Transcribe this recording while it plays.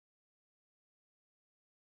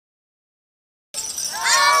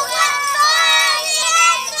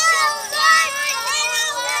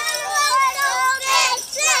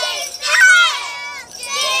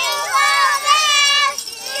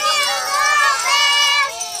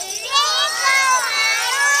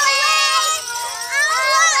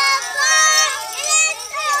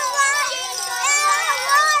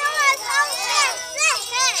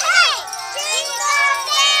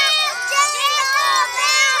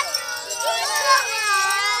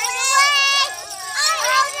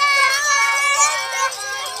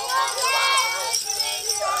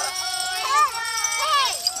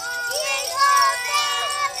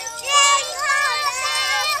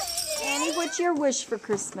your wish for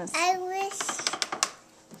Christmas? I wish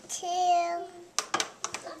to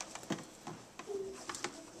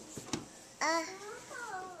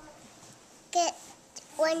get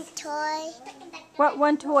one toy. What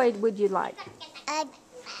one toy would you like? A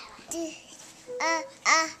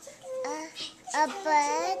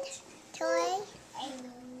bird toy.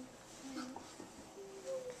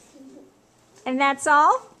 And that's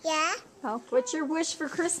all? Yeah. Oh, what's your wish for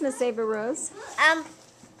Christmas, Ava Rose?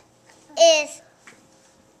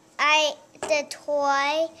 The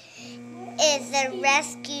toy is the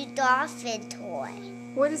rescue dolphin toy.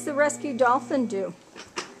 What does the rescue dolphin do?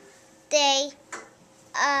 They,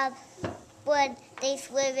 when they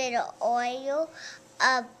swim in oil,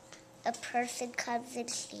 a person comes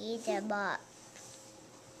and cleans them up.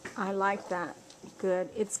 I like that. Good.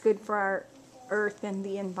 It's good for our earth and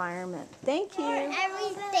the environment. Thank you.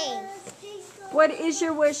 Everything. What is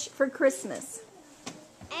your wish for Christmas?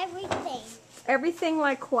 Everything. Everything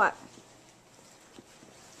like what?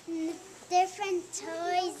 Different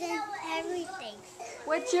toys and everything.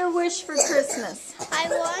 What's your wish for Christmas? I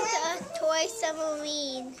want a toy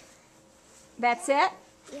submarine. That's it?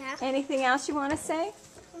 Yeah. Anything else you want to say?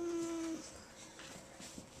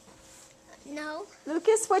 No.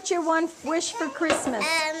 Lucas, what's your one wish for Christmas?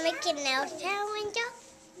 Mickey Mouse window.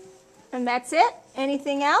 And that's it?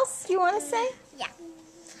 Anything else you want to say? Yeah.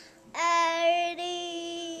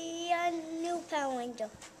 The new power window.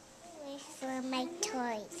 For my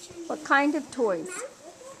toys. What kind of toys?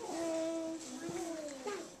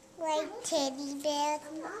 Like teddy bear.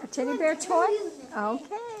 A teddy bear toy? Okay.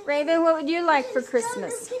 Raven, what would you like for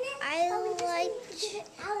Christmas? I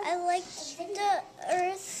like the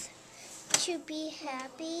earth to be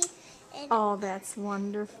happy. And Oh, that's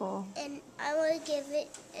wonderful. And I want to give it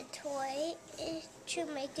a toy to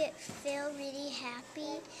make it feel really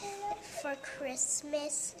happy for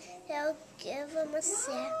Christmas. I'll give them a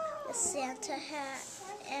Santa hat,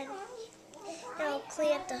 and it'll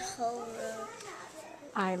clean up the whole room.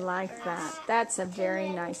 I like that. That's a very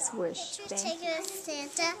nice wish. Just take a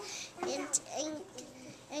Santa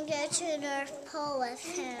and go to the North Pole with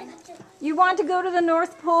him. You want to go to the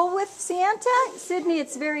North Pole with Santa? Sydney,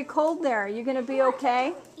 it's very cold there. Are you going to be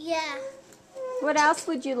okay? Yeah. What else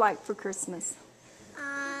would you like for Christmas?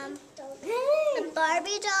 A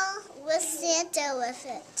Barbie doll with Santa with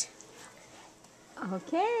it.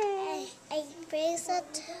 Okay. A bracelet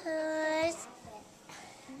toys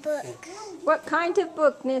book. What kind of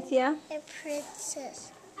book, Nithya? A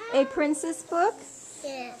princess. A princess book?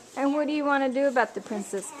 Yeah. And what do you want to do about the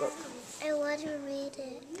princess book? I want to read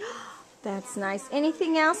it. That's nice.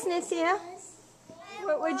 Anything else, Nithya?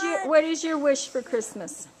 What is your wish for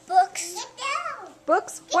Christmas? Books. Get down.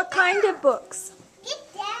 Books? What kind of books? Get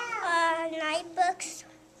down. Night books.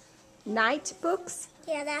 Night books?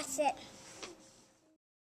 Yeah, that's it.